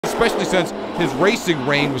especially since his racing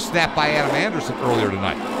reign was snapped by Adam Anderson earlier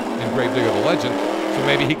tonight in Gravedigger the Legend. So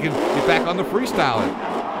maybe he can get back on the freestyle.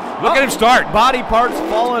 Look at him start. Body parts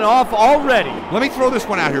falling off already. Let me throw this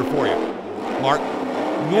one out here for you, Mark.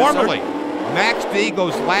 Normally, Max D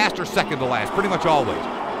goes last or second to last, pretty much always.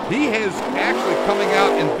 He has actually coming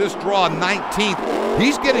out in this draw 19th.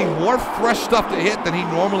 He's getting more fresh stuff to hit than he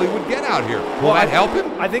normally would get out here. Will that help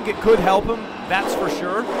him? I think it could help him, that's for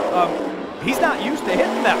sure. He's not used to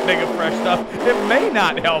hitting that big of fresh stuff. It may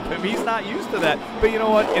not help him. He's not used to that. But you know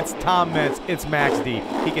what? It's Tom Meents. It's Max D.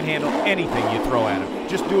 He can handle anything you throw at him.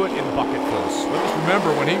 Just do it in bucketfuls. Well, just remember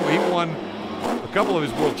when he won a couple of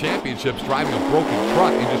his world championships driving a broken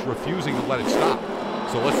truck and just refusing to let it stop.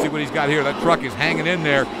 So let's see what he's got here. That truck is hanging in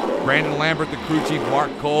there. Brandon Lambert, the crew chief, Mark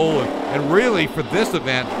Cole, and really for this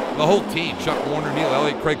event, the whole team, Chuck Warner, Neil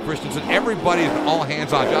Elliott, Craig Christensen, everybody has been all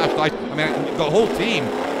hands on. Josh Dice, I mean, the whole team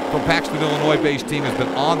from Paxton, Illinois-based team has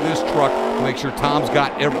been on this truck to make sure Tom's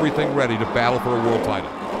got everything ready to battle for a world title.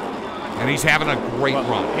 And he's having a great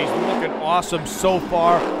run. He's looking awesome so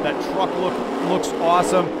far. That truck looks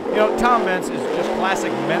awesome. You know, Tom Meents is just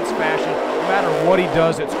classic Meents fashion. No matter what he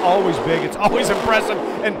does, it's always big. It's always impressive.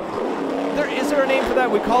 And is there a name for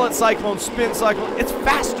that? We call it Cyclone, Spin Cyclone. It's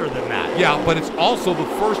faster than that. Yeah, but it's also the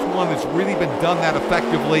first one that's really been done that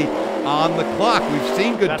effectively on the clock. We've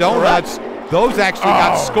seen good donuts. Correct. Those actually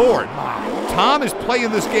got scored. Tom is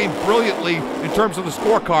playing this game brilliantly in terms of the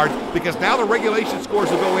scorecard because now the regulation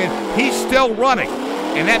scores will go in. He's still running,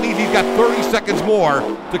 and that means he's got 30 seconds more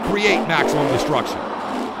to create maximum destruction.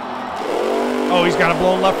 Oh, he's got a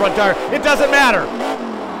blown left front tire. It doesn't matter.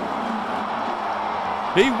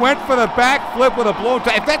 He went for the back flip with a blown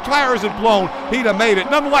tire. If that tire isn't blown, he'd have made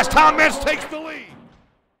it. Nonetheless, Tom Meents takes the lead.